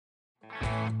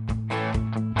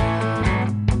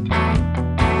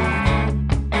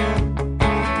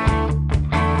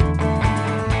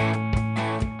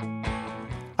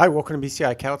Hi, welcome to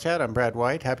BCI Cattle Chat. I'm Brad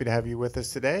White. Happy to have you with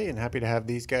us today and happy to have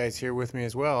these guys here with me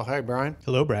as well. Hi, Brian.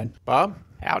 Hello, Brad. Bob.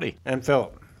 Howdy. And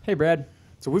Philip. Hey, Brad.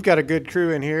 So we've got a good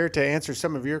crew in here to answer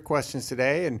some of your questions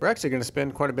today, and we're actually going to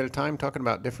spend quite a bit of time talking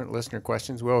about different listener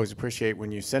questions. We always appreciate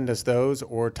when you send us those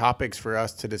or topics for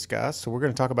us to discuss. So we're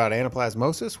going to talk about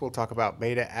anaplasmosis, we'll talk about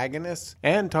beta agonists,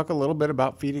 and talk a little bit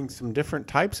about feeding some different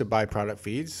types of byproduct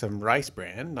feeds, some rice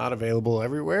bran, not available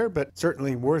everywhere, but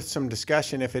certainly worth some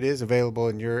discussion if it is available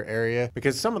in your area,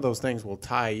 because some of those things will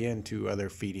tie into other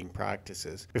feeding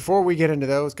practices. Before we get into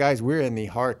those, guys, we're in the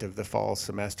heart of the fall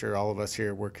semester. All of us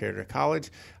here work here at college.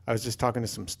 I was just talking to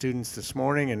some students this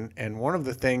morning, and one of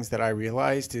the things that I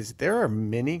realized is there are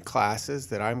many classes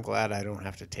that I'm glad I don't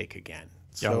have to take again.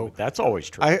 So that's always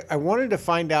true. I wanted to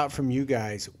find out from you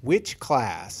guys which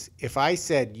class, if I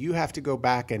said you have to go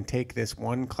back and take this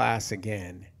one class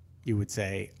again, you would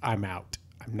say, I'm out.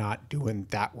 I'm not doing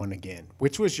that one again.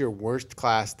 Which was your worst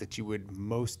class that you would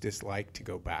most dislike to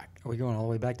go back? Are we going all the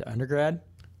way back to undergrad?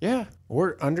 Yeah,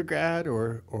 or undergrad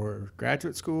or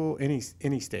graduate school, any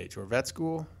stage, or vet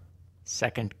school.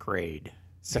 Second grade.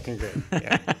 Second grade,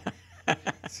 yeah.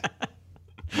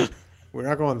 We're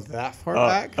not going that far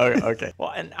back. Okay.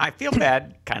 Well, and I feel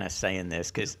bad kind of saying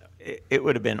this because it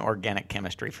would have been organic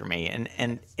chemistry for me.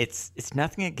 And it's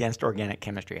nothing against organic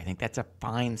chemistry. I think that's a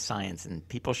fine science, and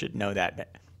people should know that.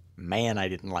 But man, I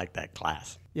didn't like that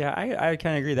class. Yeah, I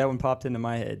kind of agree. That one popped into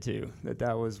my head, too,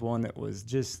 that was one that was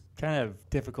just kind of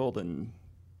difficult and,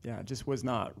 yeah, just was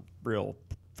not real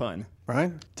fun.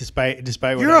 Brian? Despite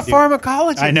what You're a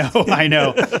pharmacologist. I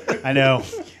know.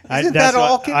 Isn't that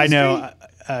all chemistry? I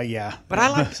know. Yeah. But I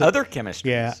like other chemistries.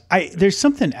 Yeah. There's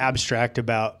something abstract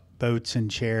about boats and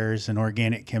chairs and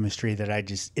organic chemistry that it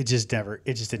just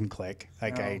didn't click.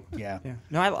 Yeah.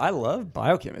 No, I love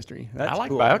biochemistry. That's I like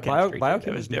cool. biochemistry.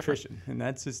 Biochemistry is different. nutrition,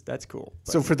 and that's cool.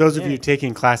 But, So for those of you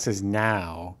taking classes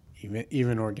now,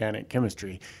 even organic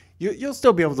chemistry, you'll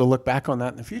still be able to look back on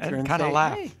that in the future and kind of say,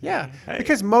 laugh. Hey, Hey.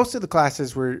 because most of the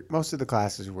classes were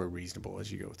reasonable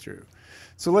as you go through.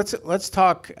 So let's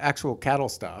talk actual cattle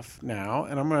stuff now,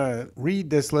 and I'm going to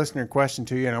read this listener question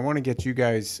to you, and I want to get you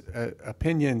guys'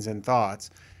 opinions and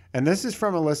thoughts. And this is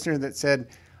from a listener that said,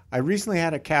 I recently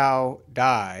had a cow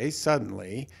die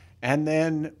suddenly, and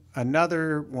then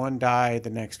another one die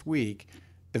the next week.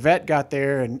 The vet got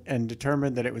there and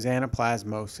determined that it was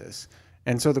anaplasmosis.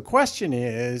 And so the question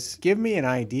is, give me an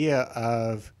idea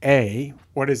of A,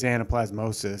 what is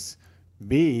anaplasmosis?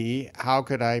 B, how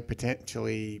could I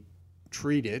potentially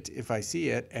treat it if I see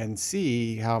it? And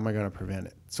C, how am I going to prevent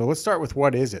it? So let's start with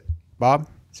what is it? Bob?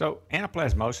 So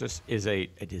anaplasmosis is a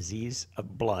disease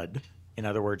of blood. In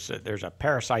other words, there's a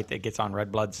parasite that gets on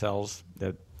red blood cells.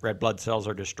 The red blood cells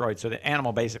are destroyed. So the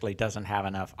animal basically doesn't have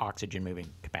enough oxygen moving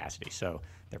capacity. So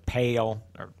they're pale,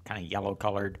 they're kind of yellow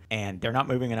colored, and they're not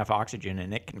moving enough oxygen,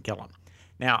 and it can kill them.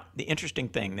 Now, the interesting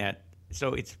thing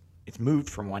it's moved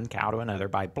from one cow to another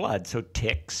by blood. So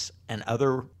ticks and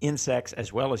other insects,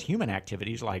 as well as human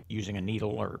activities like using a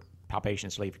needle or palpation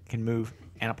sleeve, can move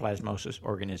anaplasmosis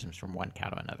organisms from one cow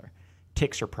to another.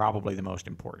 Ticks are probably the most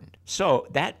important. So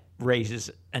that raises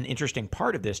an interesting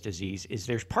part of this disease is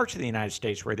there's parts of the United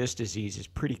States where this disease is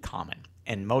pretty common,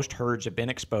 and most herds have been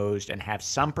exposed and have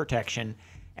some protection,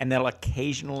 and they'll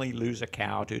occasionally lose a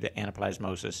cow due to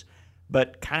anaplasmosis,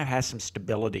 but kind of has some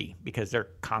stability because they're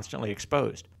constantly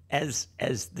exposed. As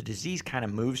the disease kind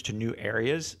of moves to new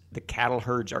areas, the cattle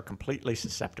herds are completely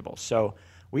susceptible. So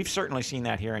we've certainly seen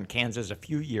that here in Kansas a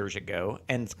few years ago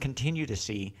and continue to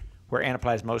see where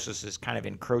anaplasmosis is kind of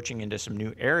encroaching into some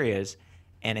new areas.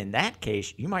 And in that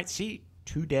case, you might see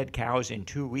 2 dead cows in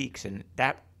 2 weeks, and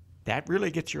that really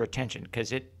gets your attention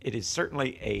because it is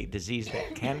certainly a disease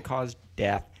that can cause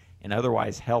death in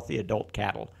otherwise healthy adult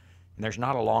cattle. And there's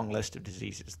not a long list of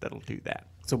diseases that'll do that.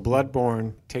 So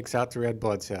bloodborne takes out the red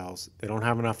blood cells. They don't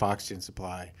have enough oxygen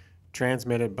supply.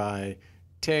 Transmitted by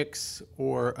ticks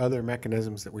or other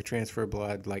mechanisms that we transfer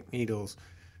blood like needles.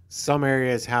 Some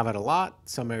areas have it a lot.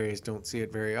 Some areas don't see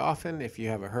it very often. If you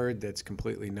have a herd that's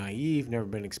completely naive, never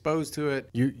been exposed to it,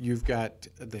 you've got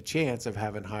the chance of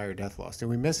having higher death loss. Did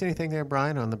we miss anything there,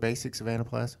 Brian, on the basics of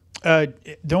anaplasm?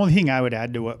 The only thing I would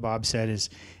add to what Bob said is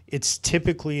it's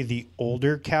typically the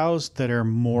older cows that are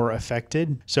more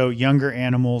affected. So younger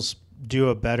animals do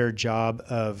a better job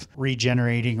of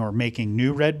regenerating or making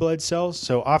new red blood cells.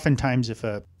 So oftentimes if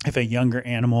a younger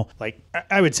animal, like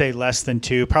I would say less than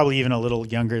 2, probably even a little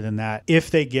younger than that,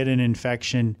 if they get an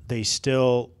infection, they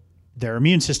still their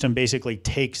immune system basically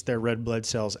takes their red blood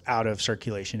cells out of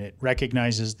circulation. It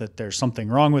recognizes that there's something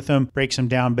wrong with them, breaks them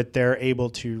down, but they're able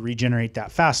to regenerate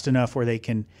that fast enough where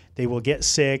they will get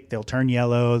sick, they'll turn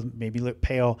yellow, maybe look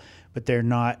pale, but they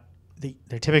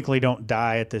typically don't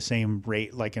die at the same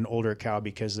rate like an older cow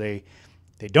because they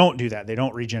don't do that. They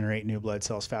don't regenerate new blood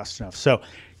cells fast enough. So,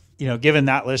 given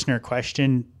that listener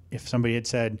question, if somebody had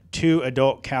said 2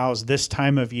 adult cows this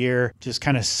time of year just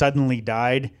kind of suddenly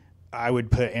died, I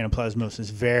would put anaplasmosis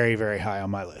very, very high on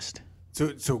my list.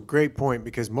 So great point,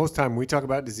 because most time we talk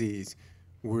about disease,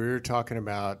 we're talking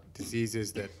about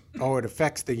diseases that, it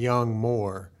affects the young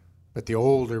more, but the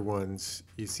older ones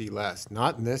you see less.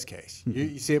 Not in this case. Mm-hmm.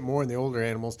 You see it more in the older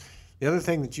animals. The other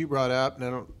thing that you brought up, and I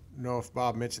don't know if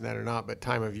Bob mentioned that or not, but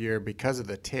time of year, because of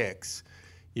the ticks,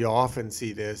 you often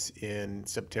see this in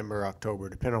September, October,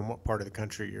 depending on what part of the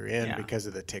country you're in, because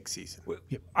of the tick season.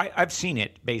 I've seen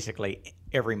it basically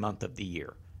every month of the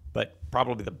year, but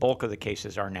probably the bulk of the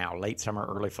cases are now late summer,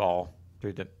 early fall,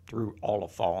 through all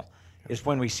of fall is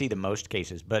when we see the most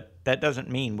cases. But that doesn't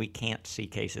mean we can't see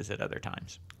cases at other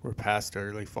times. We're past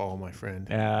early fall, my friend.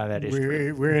 That is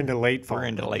true. We're into late fall. We're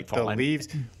into late fall. The leaves,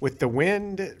 with the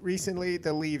wind recently,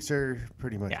 the leaves are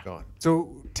pretty much gone.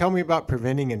 So tell me about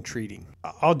preventing and treating.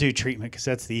 I'll do treatment because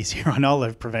that's the easier one. I'll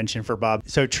leave prevention for Bob.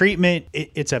 So treatment,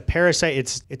 it's a parasite.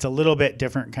 It's a little bit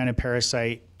different kind of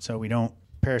parasite. So we don't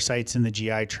parasites in the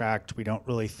GI tract. We don't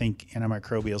really think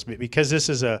antimicrobials, but because this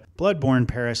is a bloodborne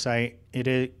parasite,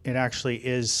 it actually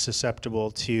is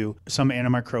susceptible to some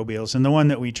antimicrobials. And the one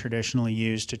that we traditionally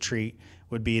use to treat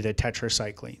would be the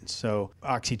tetracycline. So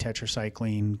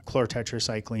oxytetracycline,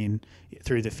 chlortetracycline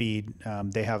through the feed.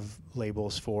 They have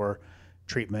labels for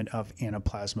treatment of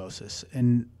anaplasmosis.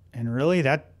 And really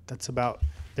that's about,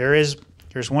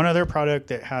 there's one other product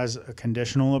that has a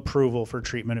conditional approval for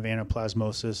treatment of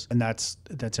anaplasmosis, and that's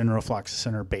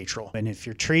enrofloxacin or Baytril. And if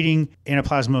you're treating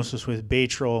anaplasmosis with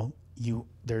Baytril,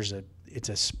 it's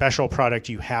a special product.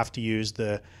 You have to use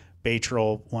the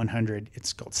Baytril 100.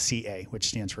 It's called CA, which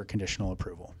stands for conditional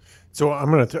approval. So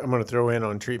I'm gonna throw in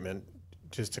on treatment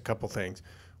just a couple things.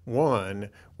 One,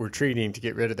 we're treating to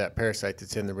get rid of that parasite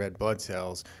that's in the red blood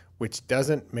cells, which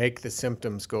doesn't make the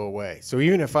symptoms go away. So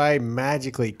even if I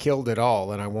magically killed it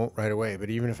all, and I won't right away, but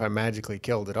even if I magically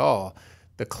killed it all,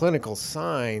 the clinical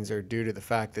signs are due to the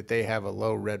fact that they have a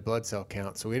low red blood cell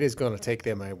count. So it is going to take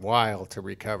them a while to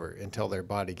recover until their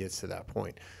body gets to that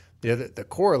point. The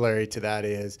corollary to that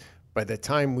is, by the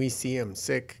time we see them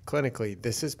sick clinically,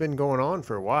 this has been going on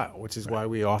for a while, which is why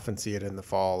we often see it in the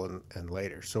fall and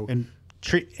later. So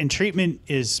treatment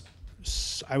is,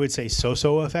 I would say,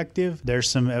 so effective. There's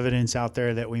some evidence out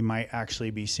there that we might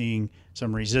actually be seeing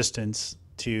some resistance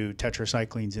to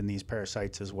tetracyclines in these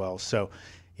parasites as well. So,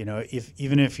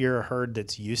 even if you're a herd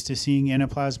that's used to seeing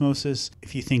anaplasmosis,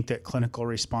 if you think that clinical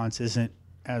response isn't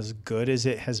as good as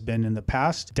it has been in the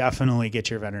past, definitely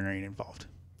get your veterinarian involved.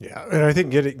 Yeah, and I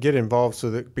think get involved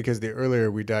because the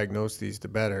earlier we diagnose these, the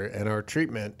better. And our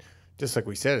treatment, just like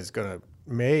we said, is going to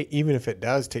even if it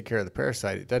does take care of the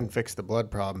parasite, it doesn't fix the blood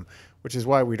problem, which is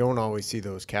why we don't always see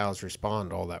those cows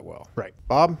respond all that well. Right.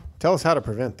 Bob, tell us how to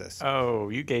prevent this. Oh,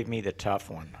 you gave me the tough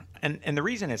one. And the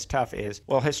reason it's tough is,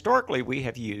 historically we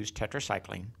have used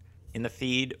tetracycline in the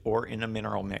feed or in a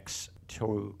mineral mix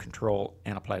to control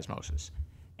anaplasmosis.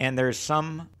 And there's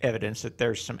some evidence that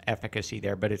there's some efficacy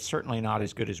there, but it's certainly not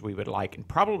as good as we would like. And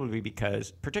probably because,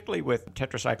 particularly with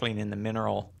tetracycline in the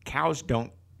mineral, cows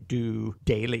don't do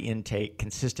daily intake,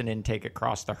 consistent intake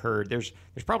across the herd. There's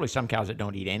probably some cows that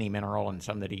don't eat any mineral and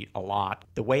some that eat a lot.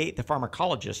 The way the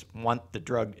pharmacologists want the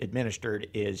drug administered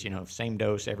is, same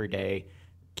dose every day,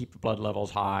 keep the blood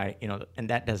levels high, and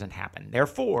that doesn't happen.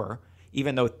 Therefore,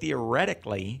 even though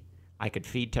theoretically I could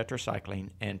feed tetracycline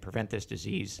and prevent this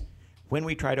disease, when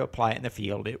we try to apply it in the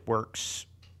field, it works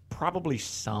probably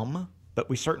some, but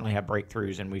we certainly have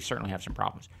breakthroughs and we certainly have some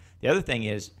problems. The other thing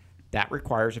is that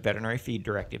requires a veterinary feed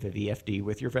directive, a VFD,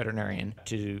 with your veterinarian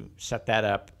to set that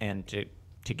up and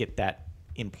to get that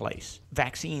in place.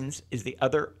 Vaccines is the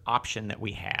other option that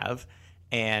we have.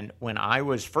 And when I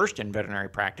was first in veterinary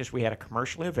practice, we had a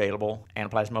commercially available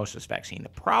anaplasmosis vaccine. The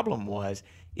problem was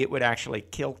it would actually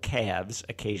kill calves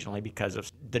occasionally because of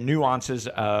the nuances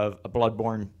of a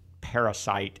bloodborne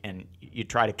parasite, and you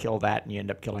try to kill that and you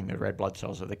end up killing the red blood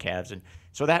cells of the calves. And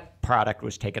so that product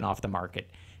was taken off the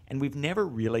market. And we've never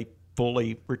really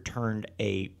fully returned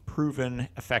a proven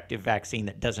effective vaccine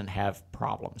that doesn't have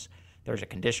problems. There's a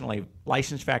conditionally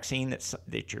licensed vaccine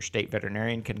that your state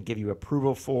veterinarian can give you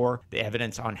approval for. The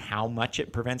evidence on how much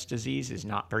it prevents disease is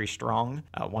not very strong,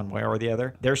 one way or the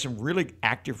other. There's some really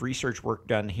active research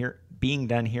work being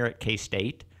done here at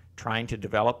K-State trying to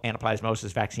develop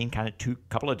anaplasmosis vaccine, kind of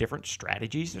couple of different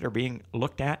strategies that are being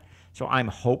looked at. So I'm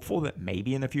hopeful that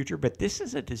maybe in the future, but this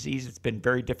is a disease that's been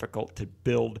very difficult to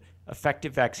build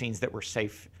effective vaccines that were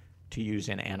safe to use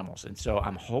in animals. And so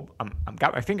I'm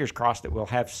got my fingers crossed that we'll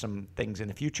have some things in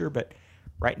the future, but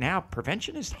right now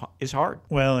prevention is hard.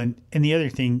 Well, and the other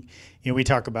thing, we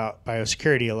talk about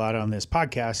biosecurity a lot on this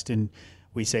podcast, and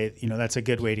we say, that's a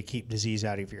good way to keep disease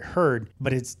out of your herd,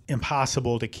 but it's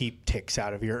impossible to keep ticks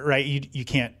out of your, right? You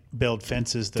can't build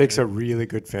fences. Ticks are really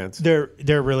good fence. They're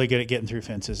really good at getting through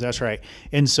fences. That's right.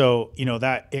 And so,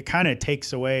 that it kind of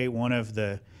takes away one of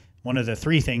the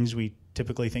three things we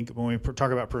typically think when we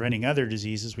talk about preventing other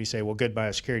diseases. We say, well, good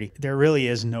biosecurity. There really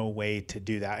is no way to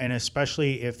do that. And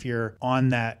especially if you're on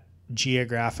that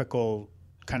geographical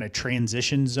kind of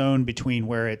transition zone between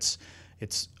where it's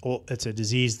a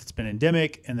disease that's been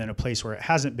endemic and then a place where it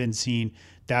hasn't been seen,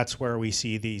 that's where we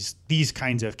see these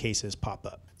kinds of cases pop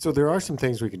up. So there are some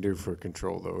things we can do for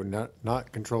control, though,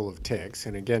 not control of ticks.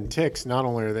 And again, ticks, not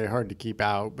only are they hard to keep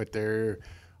out, but they're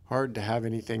hard to have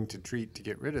anything to treat to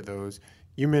get rid of those.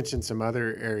 You mentioned some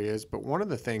other areas, but one of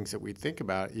the things that we think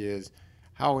about is,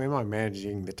 how am I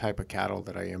managing the type of cattle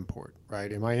that I import,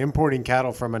 right? Am I importing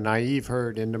cattle from a naive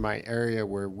herd into my area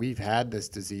where we've had this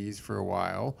disease for a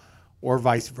while, or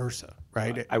vice versa,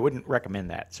 right? I wouldn't recommend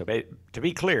that. So to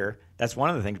be clear, that's one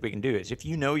of the things we can do is if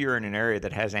you're in an area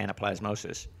that has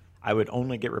anaplasmosis, I would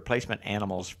only get replacement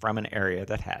animals from an area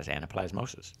that has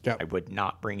anaplasmosis. Yep. I would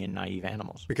not bring in naive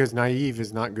animals. Because naive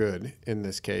is not good in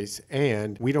this case,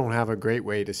 and we don't have a great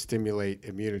way to stimulate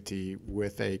immunity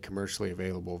with a commercially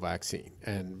available vaccine.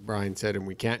 And Brian said, and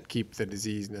we can't keep the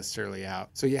disease necessarily out.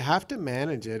 So you have to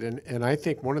manage it, and I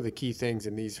think one of the key things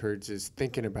in these herds is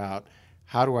thinking about,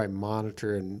 how do I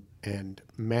monitor and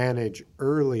manage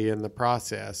early in the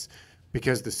process?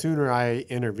 Because the sooner I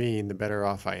intervene, the better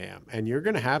off I am. And you're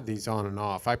going to have these on and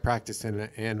off. I practiced in an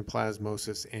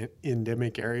anaplasmosis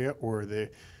endemic area, or the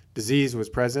disease was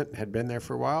present and had been there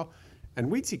for a while,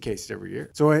 and we'd see cases every year.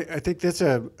 So I think that's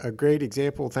a great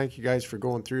example. Thank you guys for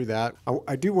going through that.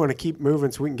 I do want to keep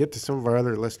moving so we can get to some of our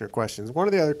other listener questions. One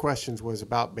of the other questions was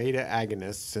about beta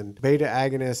agonists. And beta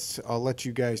agonists, I'll let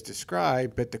you guys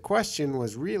describe, but the question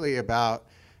was really about,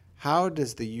 how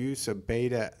does the use of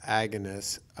beta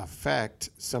agonists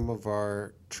affect some of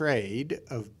our trade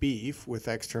of beef with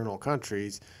external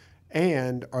countries?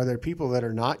 And are there people that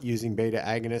are not using beta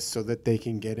agonists so that they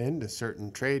can get into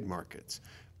certain trade markets?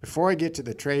 Before I get to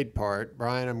the trade part,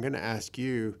 Brian, I'm going to ask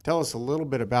you, tell us a little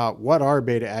bit about what are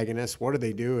beta agonists, what do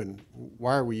they do, and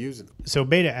why are we using them? So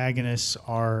beta agonists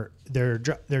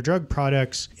they're drug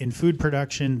products in food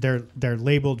production. They're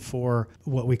labeled for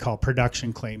what we call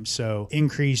production claims. So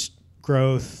increased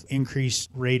growth, increased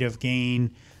rate of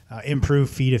gain,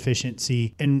 improved feed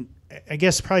efficiency. And I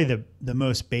guess probably the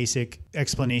most basic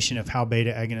explanation of how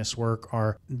beta agonists work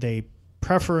are they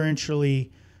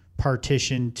preferentially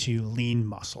partition to lean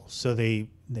muscle. So they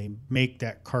make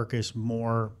that carcass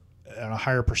more a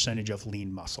higher percentage of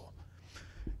lean muscle.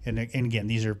 And again,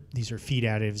 these are feed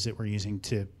additives that we're using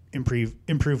to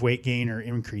improve weight gain or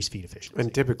increase feed efficiency.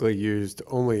 And typically used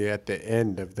only at the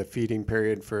end of the feeding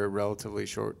period for a relatively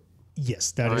short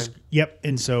Yes, that time. is. Yep.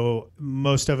 And so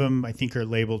most of them, I think, are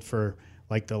labeled for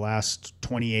like the last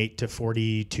 28 to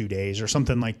 42 days or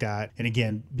something like that. And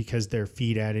again, because they're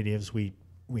feed additives, we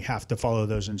have to follow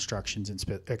those instructions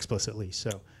explicitly.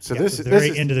 So this the very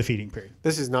is end of the feeding period.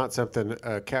 This is not something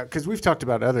because we've talked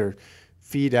about other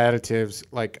feed additives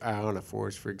like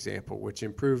ionophores, for example, which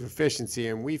improve efficiency,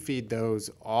 and we feed those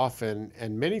often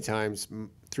and many times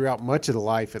throughout much of the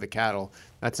life of the cattle.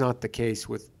 That's not the case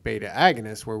with beta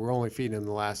agonists, where we're only feeding them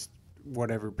the last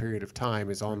whatever period of time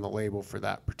is on the label for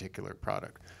that particular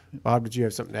product. Bob, did you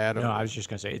have something to add? No, I was just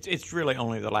going to say it's really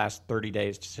only the last 30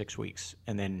 days to 6 weeks,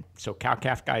 and then so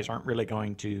cow-calf guys aren't really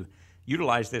going to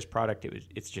utilize this product.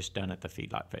 It's just done at the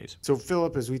feedlot phase. So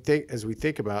Philip, as we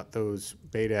think about those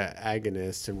beta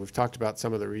agonists, and we've talked about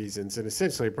some of the reasons, and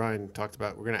essentially Brian talked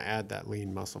about we're going to add that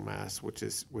lean muscle mass, which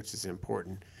is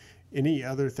important. Any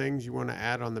other things you want to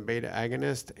add on the beta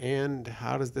agonist, and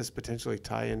how does this potentially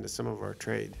tie into some of our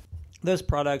trade? Those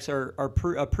products are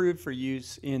approved for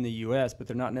use in the U.S., but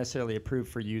they're not necessarily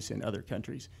approved for use in other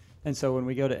countries. And so when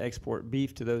we go to export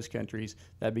beef to those countries,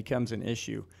 that becomes an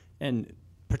issue. And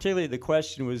particularly the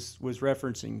question was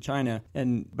referencing China.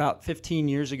 And about 15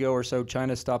 years ago or so,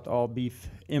 China stopped all beef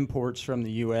imports from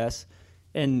the U.S.,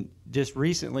 and just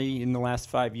recently, in the last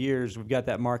 5 years, we've got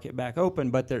that market back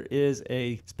open, but there is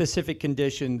a specific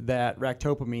condition that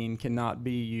ractopamine cannot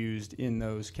be used in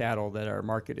those cattle that are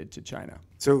marketed to China.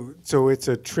 So it's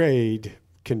a trade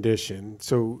condition.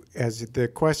 So as the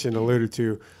question alluded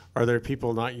to, Are there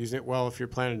people not using it? Well, if you're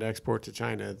planning to export to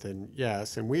China, then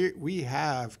yes. And we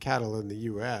have cattle in the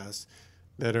U.S.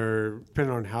 that are,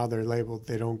 depending on how they're labeled,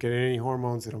 they don't get any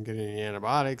hormones, they don't get any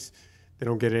antibiotics, they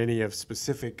don't get any of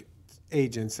specific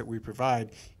agents that we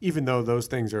provide, even though those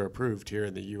things are approved here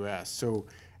in the U.S. So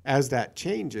as that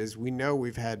changes, we know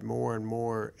we've had more and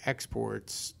more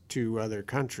exports to other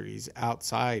countries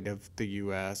outside of the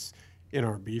U.S. in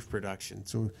our beef production.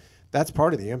 So that's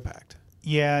part of the impact.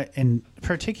 Yeah, and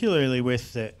particularly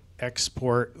with the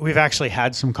export, we've actually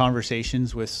had some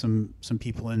conversations with some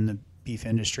people in the beef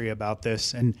industry about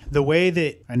this. And the way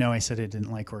that, I know I said I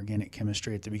didn't like organic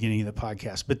chemistry at the beginning of the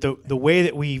podcast, but the way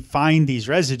that we find these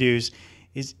residues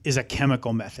is a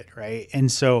chemical method, right?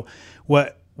 And so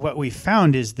what we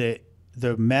found is that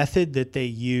the method that they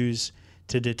use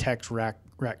to detect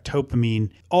ractopamine,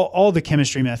 all the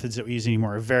chemistry methods that we use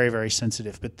anymore are very, very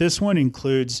sensitive. But this one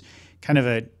includes kind of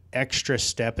an extra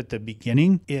step at the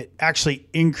beginning. It actually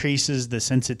increases the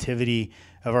sensitivity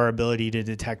of our ability to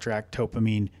detect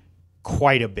ractopamine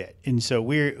quite a bit. And so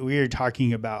we're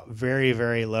talking about very,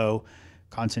 very low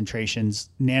concentrations.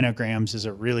 Nanograms is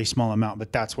a really small amount,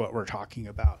 but that's what we're talking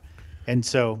about. And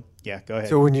so, yeah, go ahead.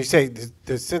 So when you say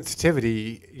the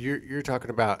sensitivity, you're talking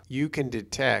about you can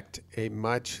detect a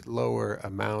much lower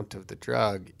amount of the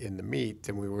drug in the meat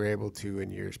than we were able to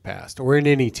in years past, or in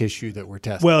any tissue that we're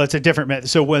testing. Well, it's a different method.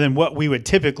 So then what we would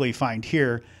typically find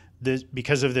here,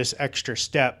 because of this extra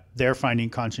step, they're finding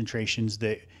concentrations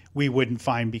that we wouldn't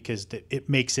find because it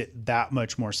makes it that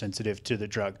much more sensitive to the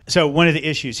drug. So one of the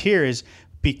issues here is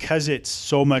because it's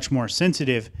so much more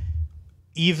sensitive,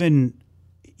 even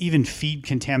feed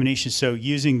contamination. So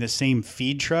using the same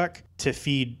feed truck to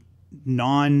feed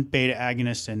non-beta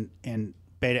agonist and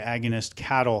beta agonist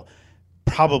cattle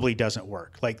probably doesn't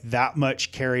work. Like that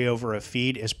much carryover of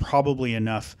feed is probably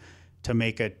enough to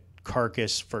make a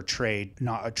carcass for trade,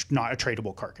 not a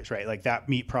tradable carcass, right? Like that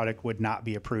meat product would not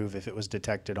be approved if it was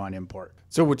detected on import.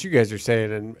 So what you guys are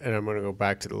saying, and I'm going to go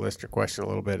back to the listener question a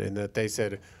little bit, in that they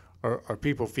said, are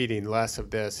people feeding less of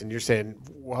this? And you're saying,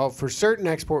 well, for certain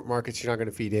export markets, you're not going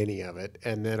to feed any of it.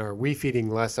 And then are we feeding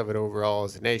less of it overall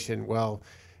as a nation? Well,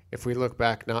 if we look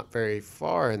back not very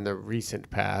far in the recent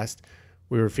past,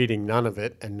 we were feeding none of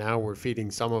it, and now we're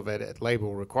feeding some of it at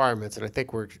label requirements. And I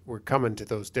think we're coming to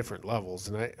those different levels.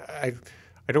 And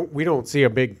we don't see a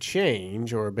big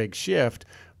change or a big shift,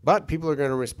 but people are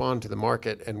going to respond to the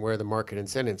market and where the market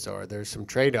incentives are. There's some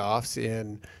trade-offs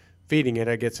in feeding it.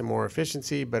 I get some more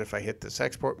efficiency, but if I hit this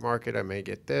export market, I may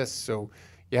get this. So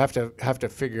you have to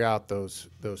figure out those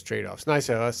trade-offs. Nice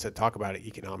of us to talk about an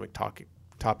economic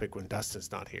topic when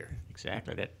Dustin's not here.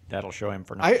 Exactly. That'll show him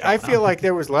for not. I feel like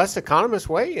there was less economists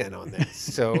weigh in on this,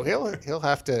 so he'll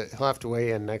have to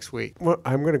weigh in next week. Well,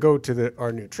 I'm going to go to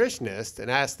our nutritionist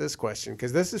and ask this question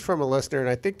because this is from a listener, and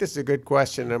I think this is a good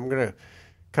question. I'm going to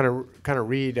kind of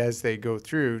read as they go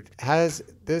through.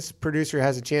 This producer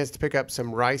has a chance to pick up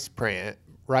some rice bran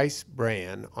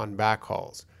on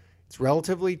backhauls. It's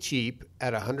relatively cheap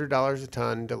at $100 a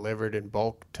ton, delivered in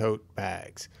bulk tote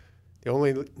bags. The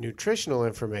only nutritional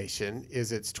information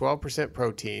is it's 12%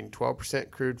 protein,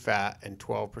 12% crude fat, and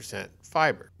 12%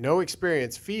 fiber. No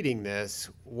experience feeding this.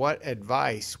 What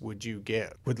advice would you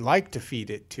give? Would like to feed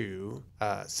it to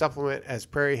supplement as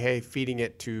prairie hay, feeding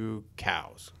it to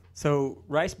cows. So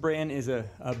rice bran is a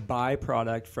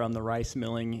byproduct from the rice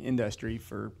milling industry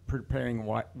for preparing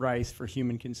rice for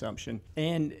human consumption.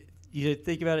 And you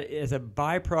think about it as a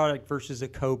byproduct versus a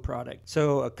co-product.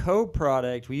 So a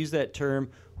co-product, we use that term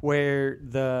where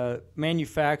the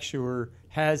manufacturer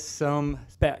has some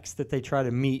specs that they try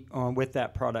to meet on with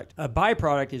that product. A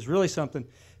byproduct is really something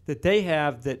that they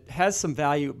have that has some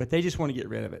value, but they just want to get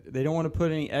rid of it. They don't want to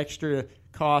put any extra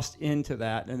cost into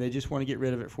that, and they just want to get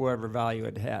rid of it for whatever value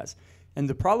it has. And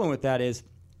the problem with that is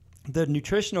the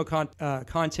nutritional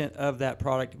content of that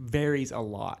product varies a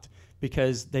lot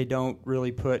because they don't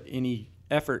really put any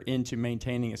effort into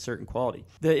maintaining a certain quality.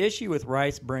 The issue with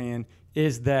rice bran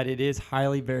is that it is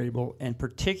highly variable, and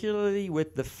particularly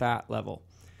with the fat level.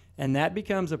 And that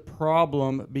becomes a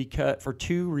problem for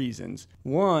two reasons.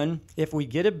 One, if we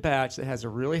get a batch that has a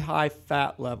really high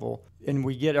fat level and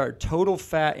we get our total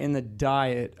fat in the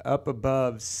diet up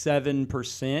above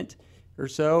 7% or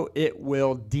so, it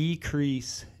will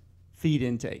decrease feed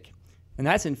intake. And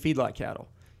that's in feedlot cattle.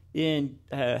 In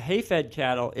hay-fed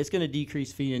cattle, it's going to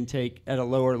decrease feed intake at a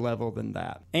lower level than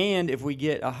that. And if we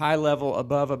get a high level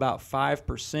above about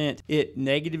 5%, it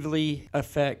negatively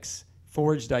affects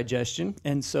forage digestion.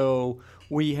 And so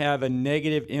we have a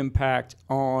negative impact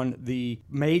on the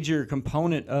major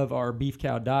component of our beef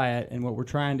cow diet. And what we're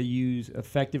trying to use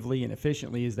effectively and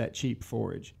efficiently is that cheap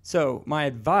forage. So my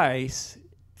advice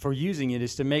for using it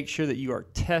is to make sure that you are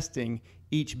testing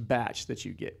each batch that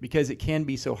you get, because it can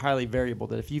be so highly variable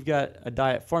that if you've got a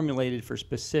diet formulated for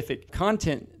specific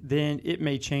content, then it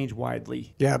may change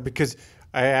widely. Yeah, because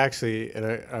I actually, and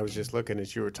I was just looking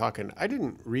as you were talking, I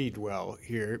didn't read well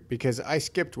here because I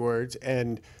skipped words,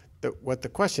 and what the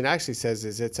question actually says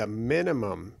is it's a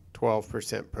minimum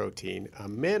 12% protein, a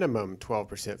minimum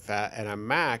 12% fat, and a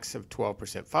max of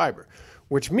 12% fiber,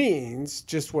 which means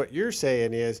just what you're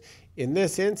saying is, in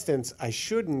this instance, I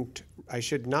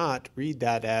should not read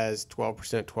that as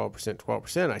 12%, 12%,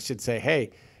 12%. I should say,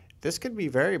 hey, this could be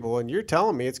variable, and you're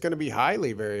telling me it's going to be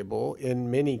highly variable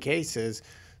in many cases.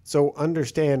 So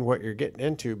understand what you're getting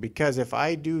into, because if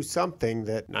I do something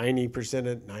that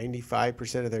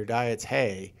 95% of their diet's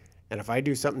hay, and if I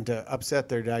do something to upset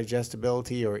their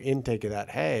digestibility or intake of that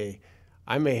hay,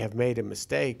 I may have made a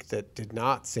mistake that did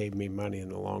not save me money in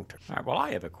the long term. All right, well,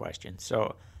 I have a question.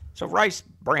 So Rice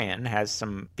Bran has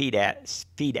some feed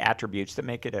attributes that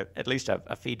make it at least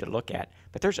a feed to look at.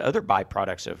 But there's other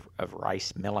byproducts of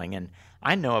rice milling, and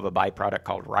I know of a byproduct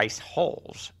called rice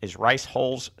hulls. Is rice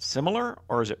hulls similar,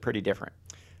 or is it pretty different?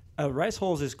 Rice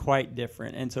hulls is quite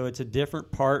different, and so it's a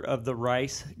different part of the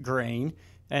rice grain.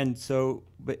 And so,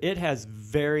 but it has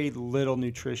very little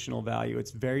nutritional value.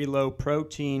 It's very low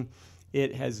protein.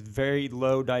 It has very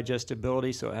low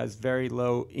digestibility, so it has very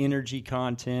low energy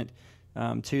content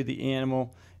to the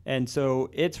animal. And so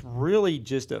it's really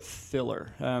just a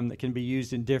filler that can be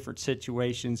used in different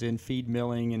situations in feed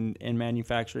milling and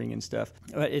manufacturing and stuff.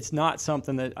 But it's not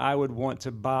something that I would want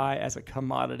to buy as a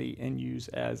commodity and use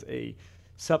as a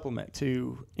supplement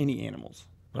to any animals.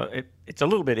 Well, it's a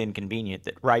little bit inconvenient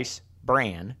that Rice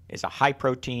Bran is a high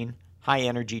protein, high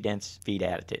energy dense feed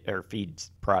additive or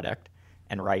feeds product,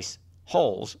 and rice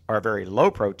hulls are a very low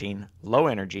protein, low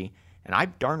energy, and I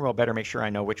darn well better make sure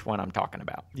I know which one I'm talking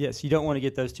about. Yes, you don't want to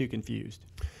get those two confused.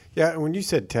 Yeah, and when you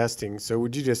said testing, so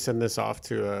would you just send this off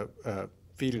to a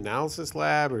feed analysis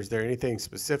lab, or is there anything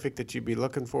specific that you'd be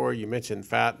looking for? You mentioned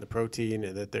fat and the protein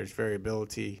and that there's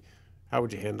variability. How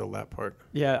would you handle that part?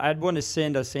 Yeah, I'd want to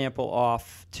send a sample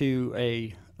off to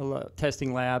a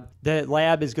testing lab. The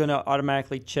lab is going to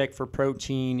automatically check for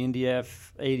protein,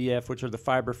 NDF, ADF, which are the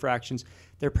fiber fractions.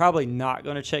 They're probably not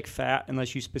going to check fat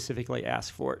unless you specifically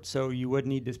ask for it. So you would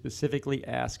need to specifically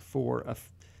ask for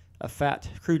a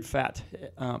crude fat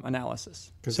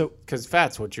analysis. Because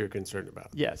fat's what you're concerned about.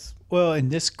 Yes. Well, in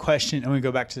this question, I'm going to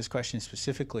go back to this question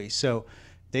specifically. So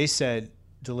they said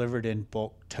delivered in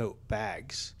bulk tote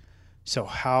bags. So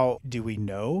how do we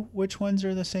know which ones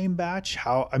are the same batch?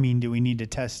 Do we need to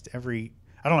test I don't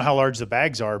know how large the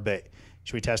bags are, but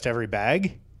should we test every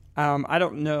bag? I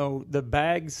don't know. The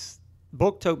bags,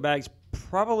 bulk tote bags,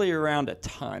 probably around a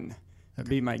ton would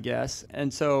be my guess.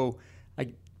 And so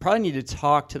I probably need to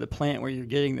talk to the plant where you're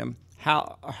getting them.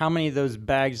 How many of those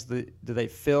bags do they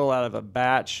fill out of a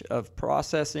batch of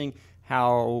processing?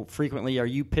 How frequently are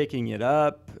you picking it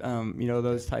up?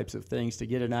 Those types of things to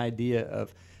get an idea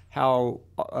of how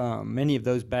many of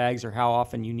those bags or how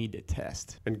often you need to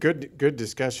test. And good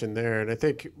discussion there. And I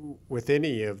think with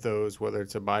any of those, whether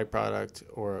it's a byproduct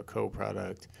or a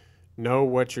co-product, know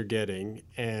what you're getting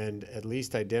and at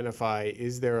least identify,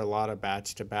 is there a lot of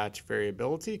batch-to-batch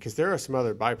variability? Because there are some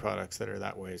other byproducts that are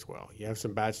that way as well. You have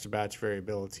some batch-to-batch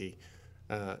variability.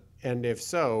 And if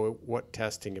so, what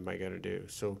testing am I going to do?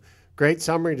 So great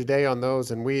summary today on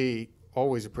those, and we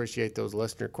always appreciate those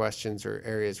listener questions or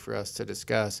areas for us to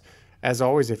discuss. As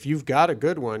always, if you've got a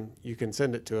good one, you can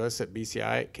send it to us at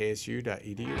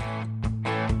bci@ksu.edu.